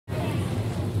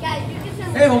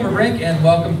Hey Homer Brink, and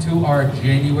welcome to our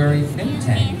January Think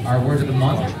Tank. Our word of the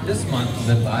month this month to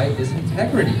live by is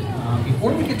integrity.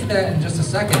 Before we get to that in just a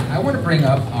second, I want to bring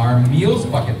up our meals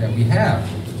bucket that we have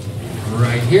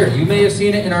right here. You may have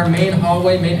seen it in our main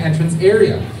hallway, main entrance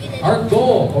area. Our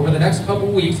goal over the next couple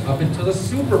weeks up until the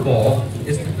Super Bowl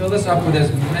is to fill this up with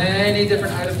as many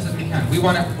different items as we can. We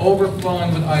want it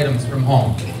overflowing with items from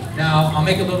home. Now, I'll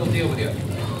make a little deal with you.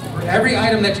 For every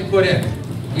item that you put in,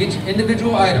 each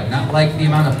individual item, not like the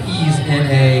amount of peas in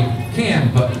a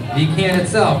can, but the can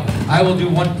itself, I will do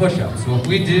 1 push-up. So if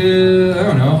we do, I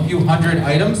don't know, a few hundred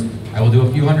items, I will do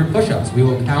a few hundred push-ups. We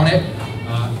will count it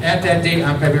at that date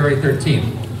on February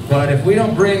 13th. But if we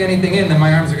don't bring anything in, then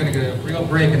my arms are going to get a real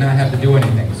break and not have to do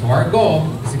anything. So our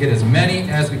goal is to get as many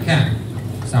as we can.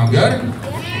 Sound good?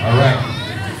 All right.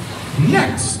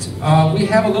 Next, we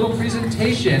have a little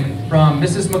presentation from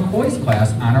Mrs. McCoy's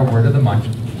class on our word of the month,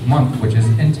 which is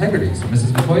integrity. So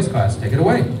Mrs. McCoy's class, take it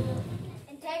away.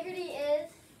 Integrity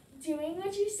is doing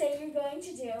what you say you're going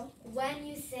to do when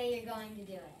you say you're going to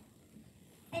do it.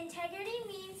 Integrity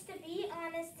means to be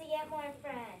honest to get more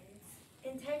friends.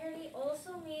 Integrity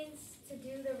also means to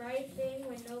do the right thing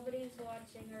when nobody's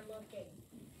watching or looking.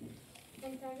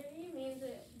 Integrity means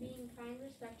being kind,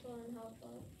 respectful, and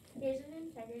helpful. Here's an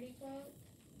integrity quote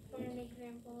for an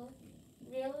example.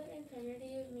 Real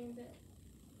integrity means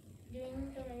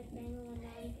doing the right thing when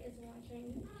nobody is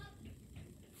watching.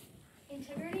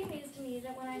 Integrity means to me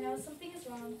that when I know something is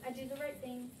wrong, I do the right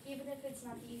thing, even if it's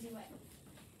not the easy way.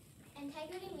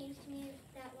 Integrity means to me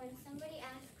that when somebody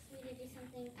asks me to do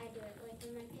something, I do it. Like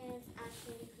when my parents ask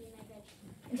me to clean my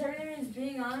bedroom. Integrity means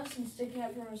being honest and sticking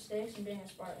up for mistakes and being a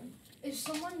Spartan. If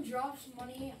someone drops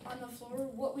money on the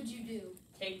floor, what would you do?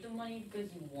 Take the money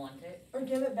because you want it. Or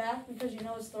give it back because you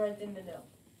know it's the right thing to do.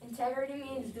 Integrity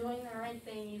means doing the right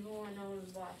thing even when no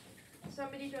one's watching.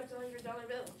 Somebody drops a $100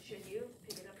 bill. Should you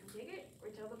pick it up and take it, or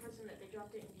tell the person that they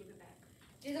dropped it and give it back?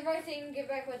 Do the right thing and give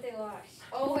back what they lost.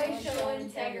 Always show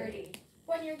integrity.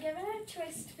 When you're given a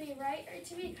choice to be right or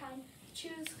to be kind,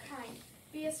 choose kind.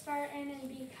 Be a Spartan and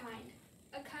be kind.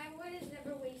 A kind word is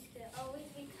never wasted. Always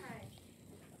be kind.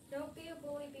 Don't be a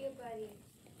bully, be a buddy.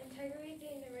 Integrity,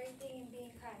 doing the right thing and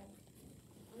being kind.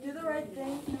 Do the right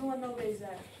thing even when nobody's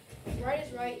there. Right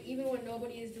is right, even when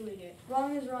nobody is doing it.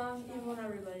 Wrong is wrong, even when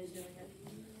everybody's doing it.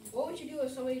 What would you do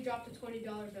if somebody dropped a $20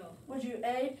 bill? Would you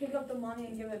A, pick up the money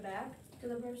and give it back to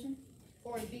the person?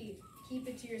 Or B, keep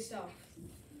it to yourself?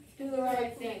 Do the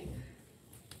right thing.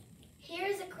 Here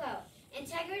is a quote.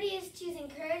 Integrity is choosing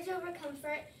courage over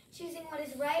comfort, choosing what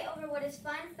is right over what is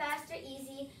fun, fast, or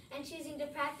easy, and choosing to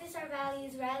practice our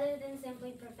values rather than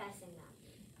simply professing them.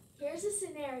 Here's a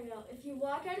scenario. If you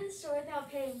walk out of the store without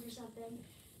paying for something,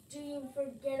 do you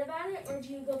forget about it or do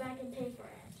you go back and pay for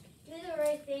it? Do the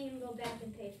right thing and go back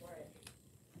and pay for it.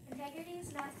 Integrity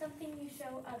is not something you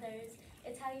show others.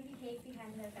 It's how you behave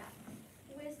behind their back.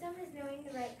 Wisdom is knowing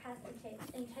the right path to take.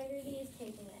 Integrity is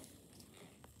taking it.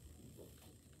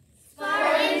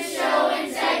 Spartans show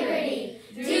integrity.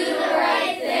 Do the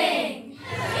right thing.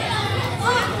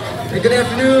 Hey, good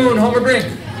afternoon, Homer Brink.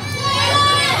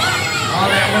 Oh,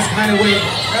 that was kind of weak.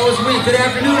 That was weak. Good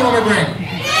afternoon, Homer Brink.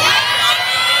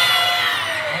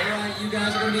 All right, you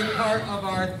guys are going to be part of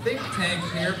our think tank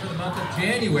here for the month of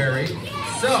January.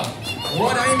 So,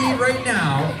 what I need right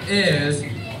now is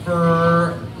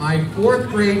for my 4th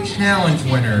grade challenge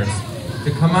winners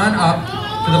to come on up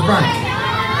to the front.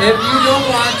 If you don't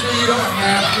want to, you don't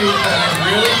have to, but I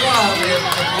really love if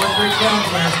the 4th grade challenge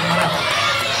winners come on up.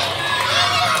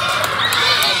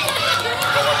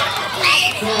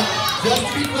 So, just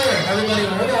to be clear, everybody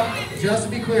hold up, just to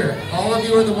be clear, all of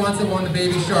you are the ones that won the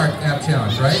Baby Shark app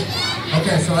challenge, right?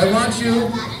 Okay, so I want you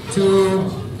to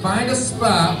find a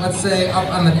spot, let's say up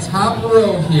on the top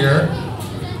row here.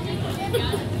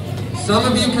 Some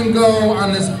of you can go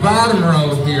on this bottom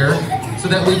row here so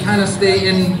that we kind of stay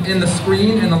in the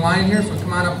screen, in the line here. So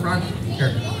come on up front.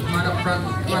 Here, come on up front,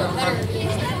 come on up front.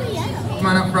 Come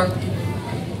on up front.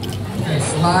 Okay,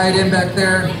 slide in back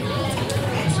there.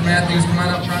 Mr. Matthews, come on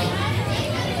up front.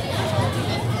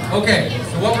 Okay,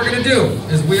 so what we're going to do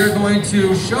is we are going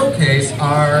to showcase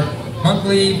our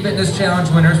monthly fitness challenge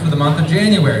winners for the month of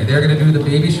January. They're going to do the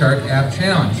Baby Shark app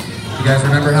challenge. You guys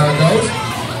remember how it goes?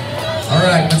 All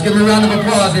right, let's give them a round of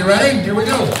applause. Are you ready? Here we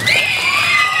go. Ready?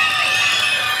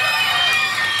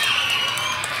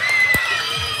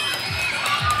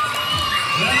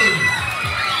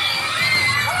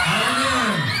 Out and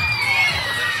in.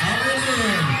 Out and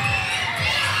in.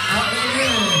 Out and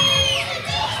in.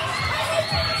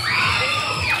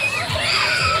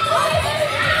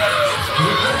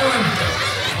 Keep going.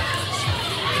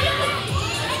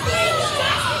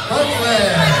 Both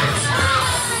legs.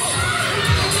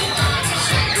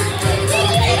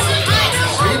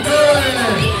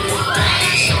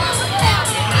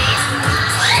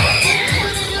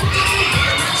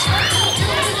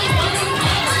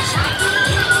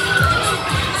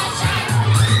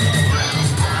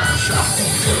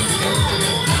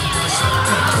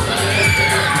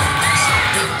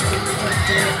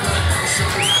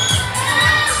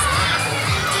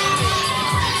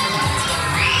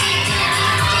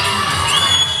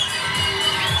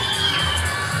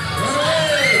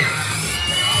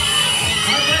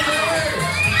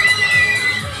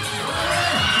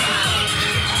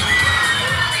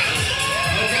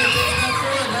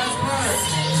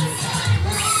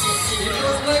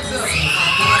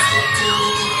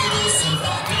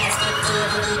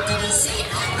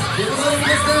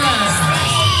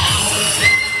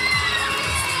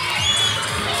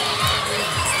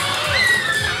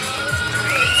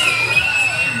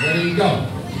 Ready, go.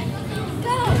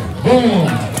 Boom.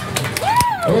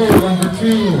 Oh, 1 for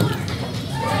 2.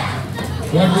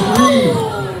 1 for 3.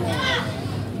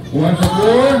 1 for 4.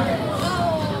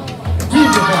 2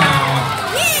 for 5.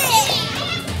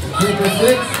 2 for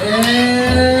 6.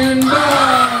 And go.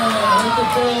 Hit the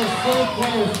ball so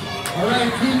close. All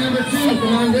right, team number 2,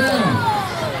 come on down.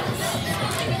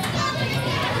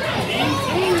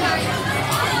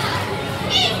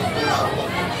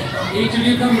 Each of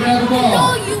you come grab the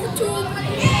ball.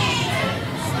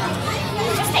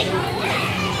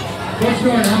 Coach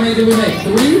Jordan, how many did we make?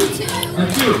 3 or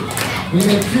 2? We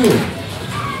made 2.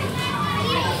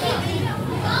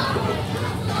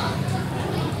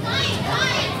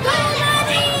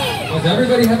 Does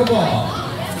everybody have a ball?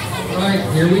 All right,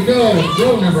 here we go.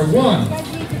 Throw number 1.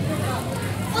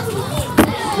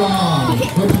 Strong.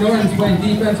 Coach Jordan's playing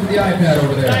defense with the iPad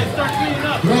over there.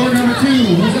 Throw number 2.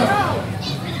 Who's up?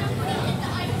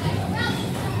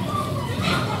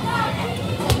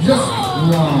 Just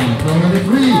wrong. Throw number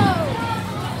 3.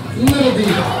 Little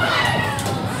deep.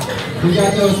 We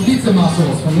got those pizza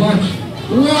muscles from lunch.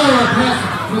 Whoa, pass,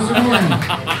 Mr. Morton.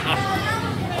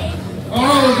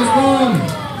 Oh, just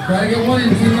 1. Try to get 1 in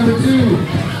team number 2.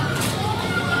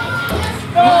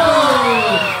 Oh!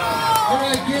 All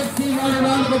right, give team 1 a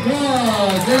round of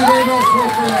applause. Thank you very much,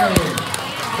 Coach Ray.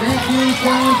 Thank you,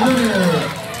 challenge winner.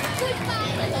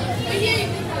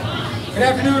 Good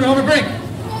afternoon, Homer Brink.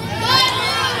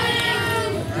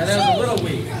 That was a little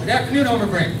weak. Good afternoon, Homer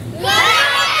Brink.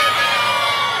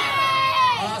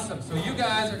 Awesome. So you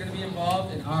guys are going to be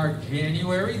involved in our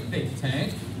January think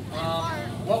tank.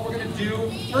 What we're going to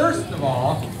do first of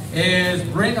all is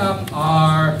bring up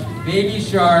our Baby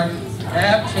Shark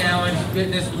Ab Challenge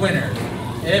Fitness winners.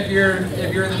 If you're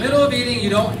in the middle of eating, you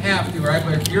don't have to, right?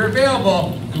 But if you're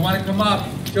available, you want to come up,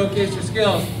 showcase your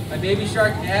skills. My Baby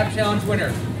Shark Ab Challenge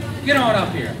winners. Get on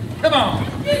up here. Come on.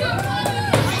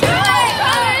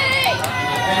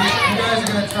 And you guys are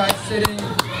going to try sitting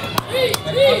like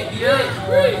up here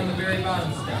or on the very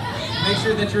bottom step. Make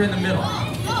sure that you're in the middle.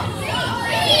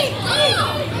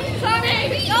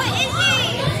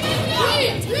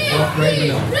 Walk right in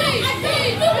the middle.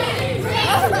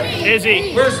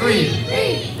 Izzy. Where's Reed?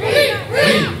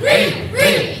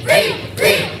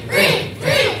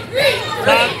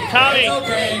 Tommy. It's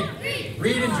okay.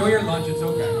 Reed, enjoy your lunch. It's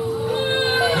okay.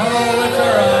 No, it's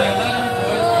all right. Let him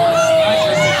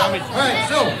enjoy his lunch. All right,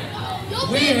 so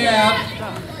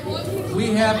we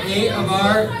have 8 of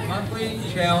our monthly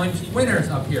challenge winners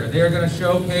up here. They are going to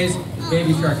showcase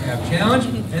Baby Shark Ab Challenge,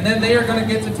 and then they are going to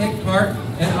get to take part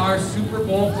in our Super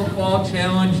Bowl football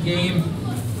challenge game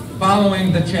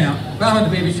following the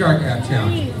Baby Shark Ab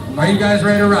Challenge. Are you guys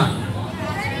ready to rock?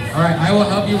 All right, I will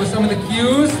help you with some of the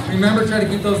cues. Remember, try to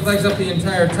keep those legs up the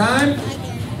entire time.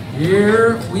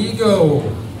 Here we go.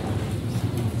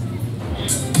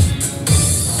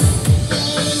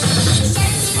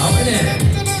 Up and in.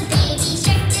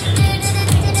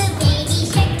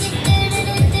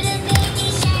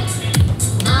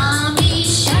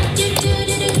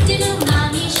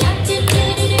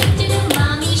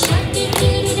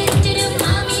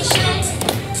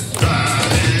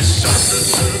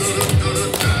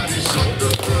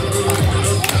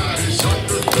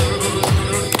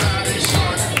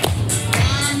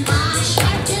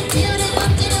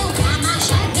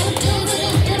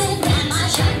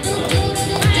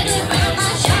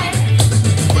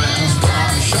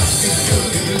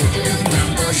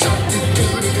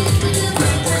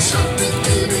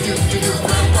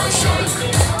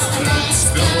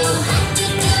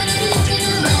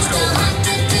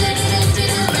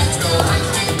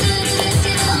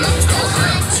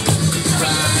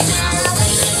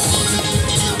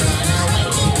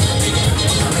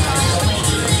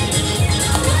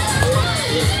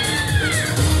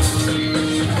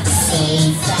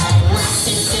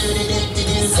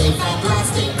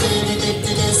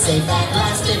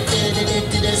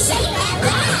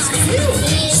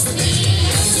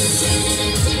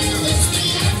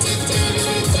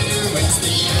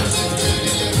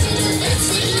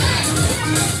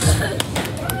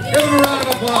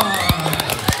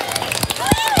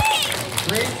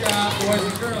 Great job, boys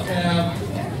and girls.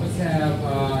 Let's have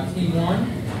team 1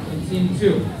 and team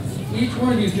 2. Each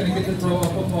one of you is going to get to throw a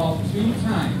football 2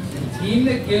 times. The team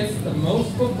that gets the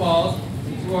most footballs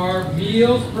into our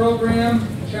meals program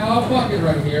chow bucket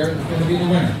right here is going to be the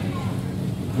winner.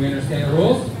 We understand the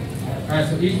rules? All right,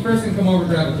 so each person come over,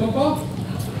 grab a football.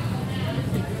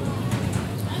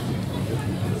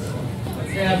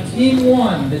 Let's have team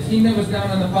 1, the team that was down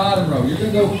on the bottom row. You're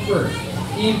going to go first.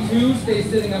 Team 2, stay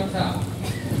sitting up top.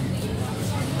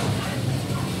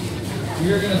 We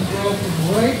are going to throw from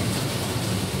right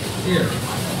Here.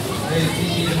 Hey, see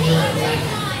me in your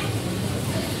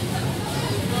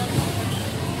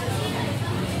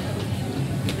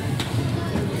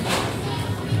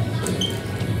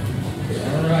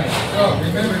Alright, so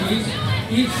remember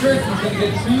each person is going to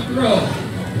get 2 throws.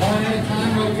 One at a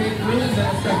time, rotate through, and then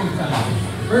a second time.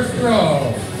 First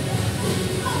throw.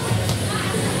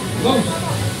 Low.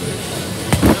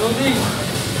 Little deep.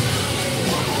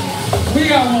 We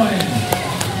got one in.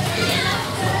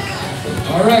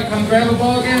 Alright, come grab a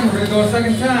ball again. We're going to go a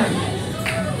second time.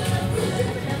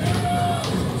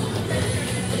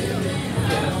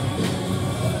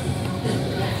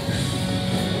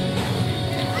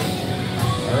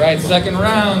 Alright, second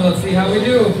round. Let's see how we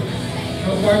do.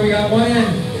 So far we got one in.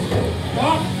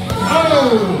 Oh!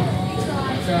 Oh!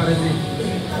 Shot, is he?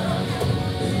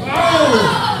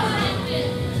 Oh!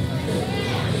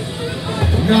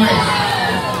 Nice.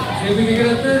 See if we can get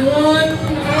a third one.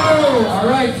 Oh!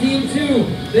 Alright, team 2.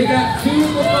 They got 2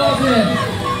 footballs in.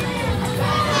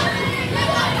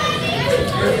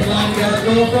 Here's the line you gotta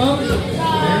go from.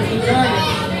 There's the target.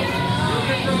 You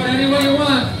can throw it any way you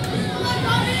want.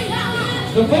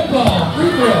 The football,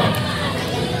 free throw.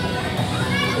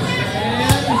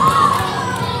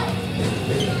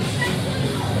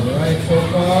 Alright, so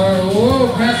far. Whoa,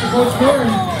 pass to Coach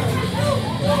Gordon.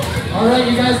 Alright,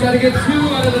 you guys got to get 2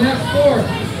 out of the next 4.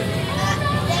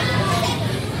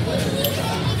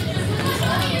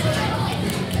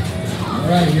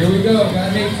 Alright, here we go. Got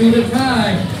to make 2 at a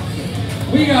time.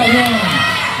 We got 1.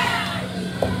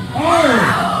 Oh!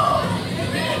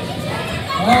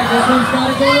 Alright, this one's got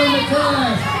to go in the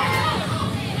time.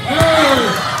 Oh!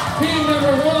 Team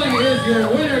number 1 is your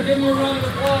winner. Give them a round of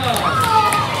applause.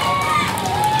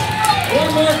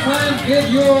 One more time, give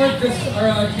your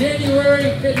January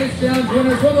Fitness Challenge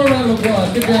winners one more round of applause.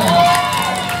 Good job.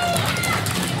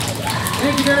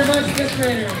 Thank you very much, 5th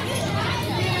graders.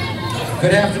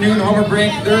 Good afternoon, Homer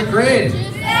Brink, 3rd grade.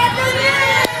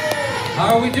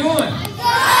 How are we doing?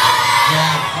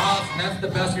 Yeah, awesome. That's the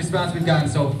best response we've gotten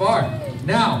so far.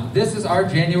 Now, this is our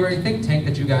January think tank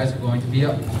that you guys are going to be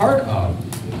a part of.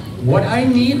 What I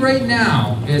need right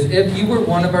now is if you were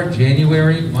one of our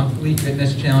January Monthly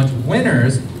Fitness Challenge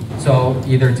winners, so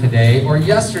either today or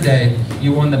yesterday,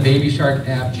 you won the Baby Shark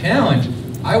app challenge,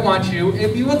 I want you,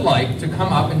 if you would like, to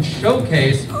come up and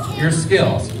showcase your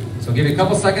skills. So give you a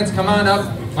couple seconds, come on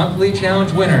up, Monthly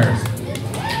Challenge winners.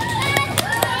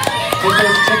 Get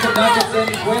those chicken nuggets in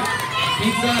quick,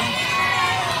 pizza.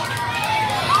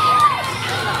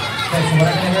 Okay, so what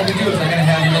I'm going to have you do is I'm going to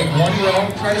have you make 1 row,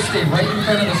 try to stay right in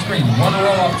front of the screen. 1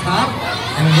 row up top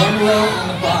and 1 row on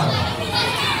the bottom.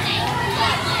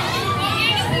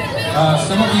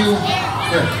 Some of you,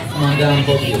 here, come on down,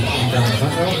 both of you. Come down the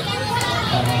front row.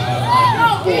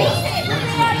 4. 1,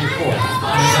 2, 3, 4. Come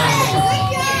on down the front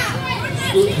row.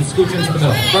 And scooch into the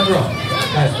middle. Front row.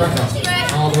 Guys, front row.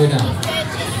 All the way down.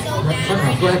 Front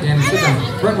row. Go ahead, Danny. Sit down.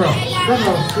 Front row. Front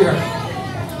row, sweetheart.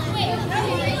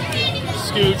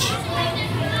 Scooch.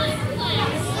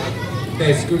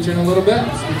 Okay, scooch in a little bit.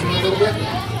 Scooch in a little bit.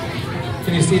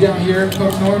 Can you see down here,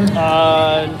 Coach Norm?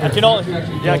 I can only.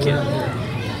 Yeah, I can.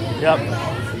 Yep.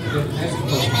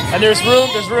 And there's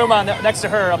room on next to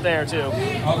her up there too.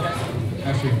 Okay.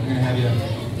 Actually, I'm gonna have you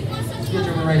scooch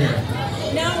over right here.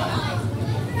 No.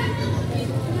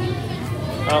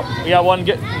 Oh, we got one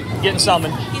getting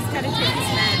summoned. He's got to take his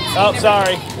meds. Oh,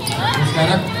 sorry. Who's got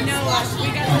it? No, we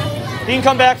got He can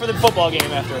come back for the football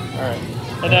game after. All right.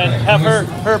 And then have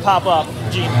her pop up.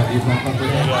 Jean. Have you pop up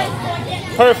right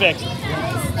now? Perfect.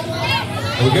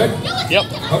 Are we good? Yep.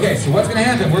 Okay, so what's going to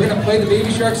happen? We're going to play the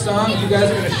Baby Shark song. You guys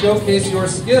are going to showcase your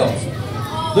skills.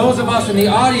 Those of us in the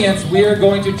audience, we are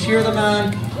going to cheer them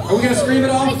on. Are we going to scream at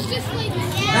all?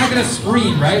 Not going to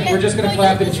scream, right? We're just going to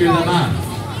clap and cheer them on.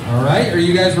 All right, are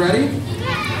you guys ready?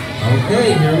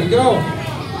 Okay, here we go.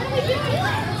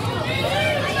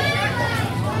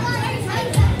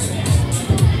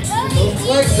 Those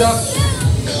legs up.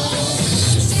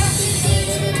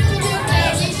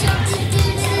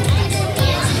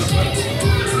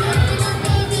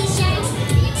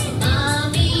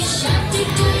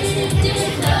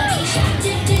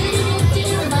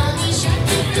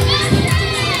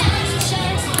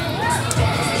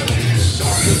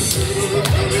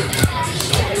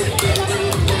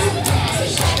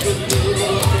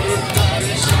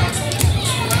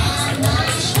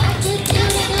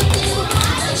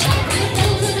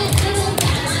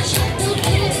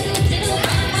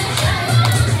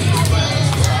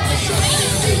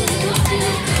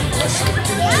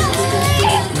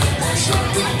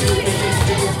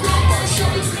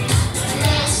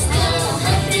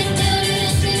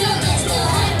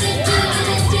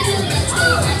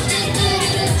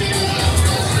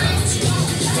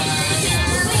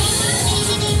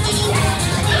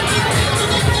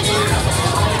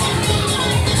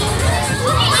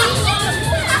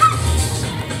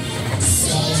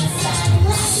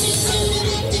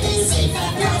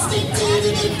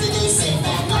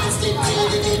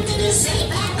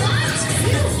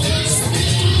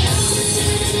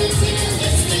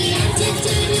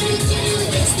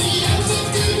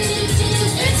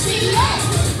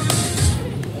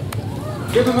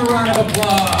 Give them a round of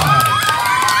applause.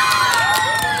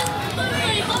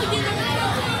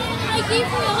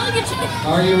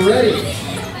 Are you ready?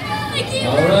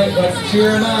 All right, let's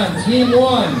cheer them on. Team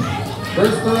 1,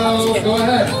 first throw, go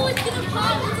ahead.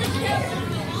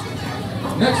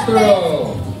 Next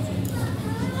throw.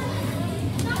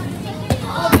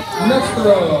 Next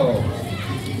throw.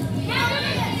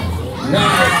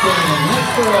 Nice, Dan.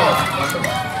 Next throw.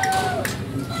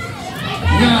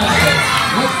 Nice.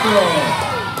 Next throw.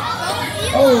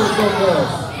 Oh, so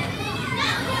close.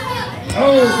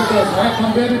 Oh, so close. All right,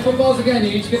 come grab your footballs again.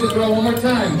 You each get to throw one more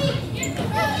time.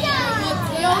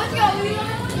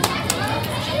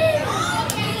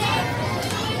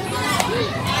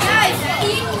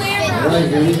 All right,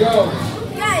 here we go.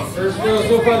 First throw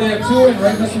so far, they have 2 in,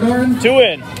 right, Mr. Norton? 2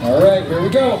 in. All right, here we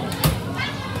go.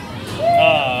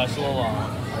 It's a little long.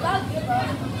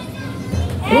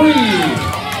 3,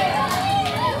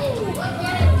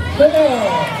 4.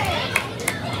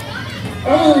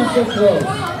 Oh, so close.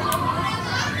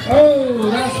 Oh,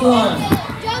 last one.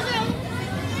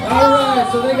 All right,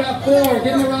 so they got 4. Give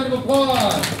them a round of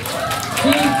applause.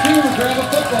 Team 2, grab a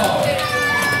football.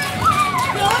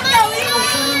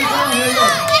 Here you go.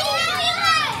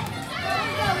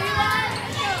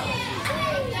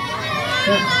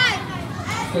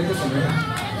 Take this one, right?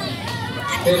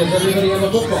 Okay, does everybody have a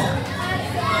football?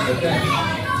 Okay.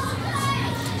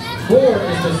 4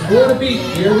 is the score to beat.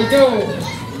 Here we go.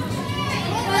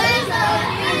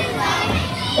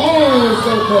 Oh,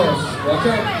 so close. Watch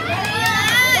out.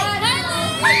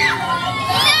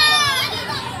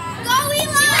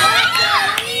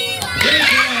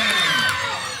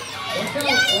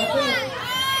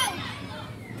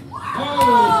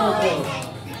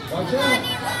 Watch out.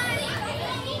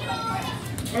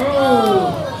 Oh!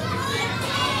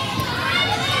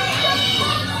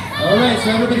 All right, so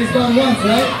everybody's gone once,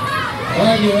 right? All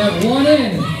right, you have 1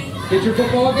 in. Get your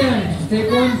football again. Just take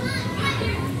 1.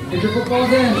 Get your football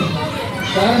again.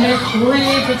 Gotta make 3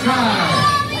 to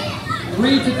tie.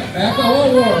 3 to back the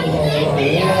whole war.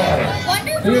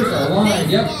 Here's our line.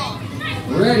 Yep.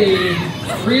 Ready.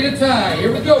 3 to tie.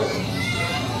 Here we go.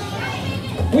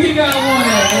 We got 1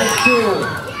 in. There's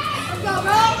 2.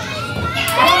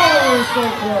 Oh, so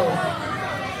close.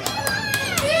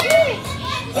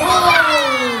 Oh,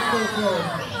 so close.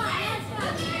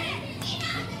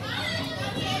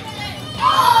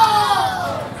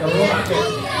 It's a rocket.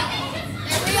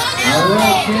 All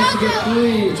right, chance to get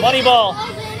 3. 20 ball.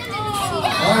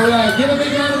 All right, give a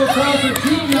big round of applause for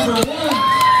team number 1.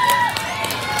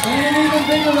 And an even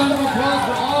bigger round of applause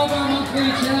for all of our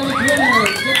monthly challenge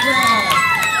winners. Good job.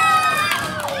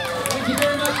 Thank you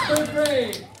very much, 3rd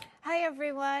grade. Hi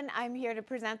everyone, I'm here to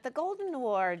present the Golden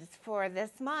Awards for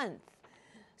this month.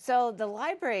 So the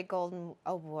Library Golden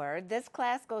Award, this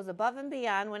class goes above and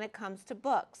beyond when it comes to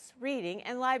books, reading,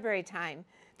 and library time.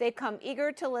 They come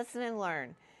eager to listen and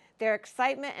learn. Their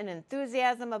excitement and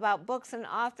enthusiasm about books and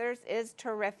authors is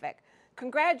terrific.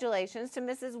 Congratulations to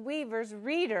Mrs. Weaver's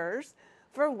readers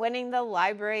for winning the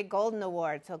Library Golden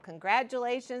Award. So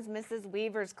congratulations, Mrs.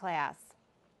 Weaver's class.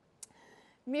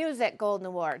 Music Golden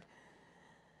Award.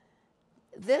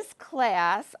 This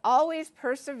class always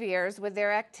perseveres with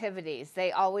their activities.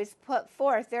 They always put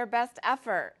forth their best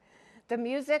effort. The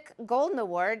Music Golden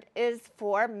Award is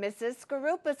for Mrs.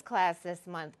 Skarupa's class this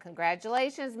month.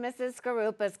 Congratulations, Mrs.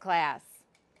 Skarupa's class.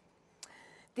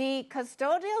 The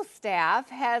custodial staff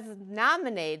has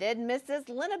nominated Mrs.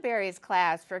 Linneberry's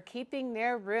class for keeping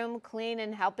their room clean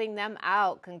and helping them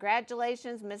out.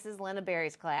 Congratulations, Mrs.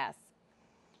 Linneberry's class.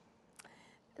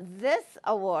 This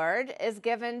award is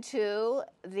given to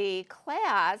the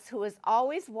class who is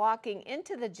always walking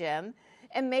into the gym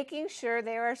and making sure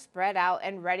they are spread out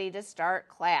and ready to start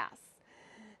class.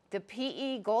 The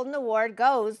PE Golden Award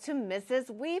goes to Mrs.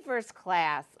 Weaver's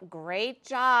class. Great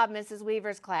job, Mrs.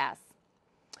 Weaver's class.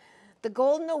 The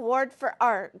Golden Award for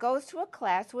Art goes to a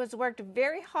class who has worked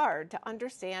very hard to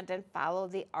understand and follow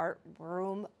the art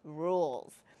room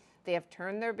rules. They have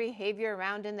turned their behavior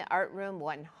around in the art room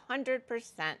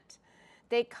 100%.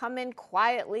 They come in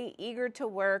quietly, eager to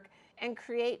work and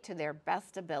create to their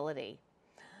best ability.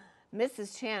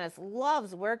 Mrs. Chanis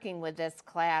loves working with this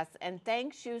class and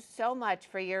thanks you so much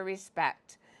for your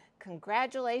respect.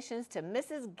 Congratulations to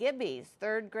Mrs. Gibby's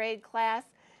 3rd grade class.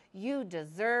 You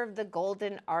deserve the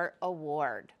Golden Art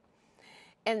Award.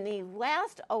 And the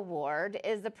last award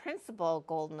is the Principal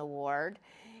Golden Award.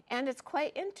 And it's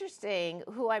quite interesting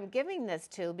who I'm giving this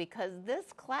to because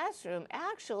this classroom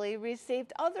actually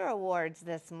received other awards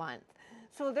this month.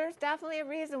 So there's definitely a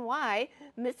reason why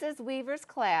Mrs. Weaver's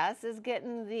class is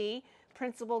getting the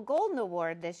Principal Golden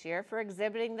Award this year for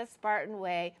exhibiting the Spartan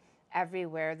way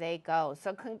everywhere they go.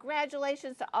 So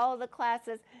congratulations to all of the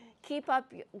classes. Keep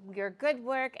up your good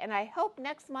work, and I hope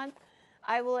next month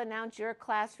I will announce your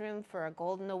classroom for a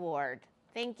Golden Award.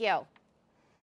 Thank you.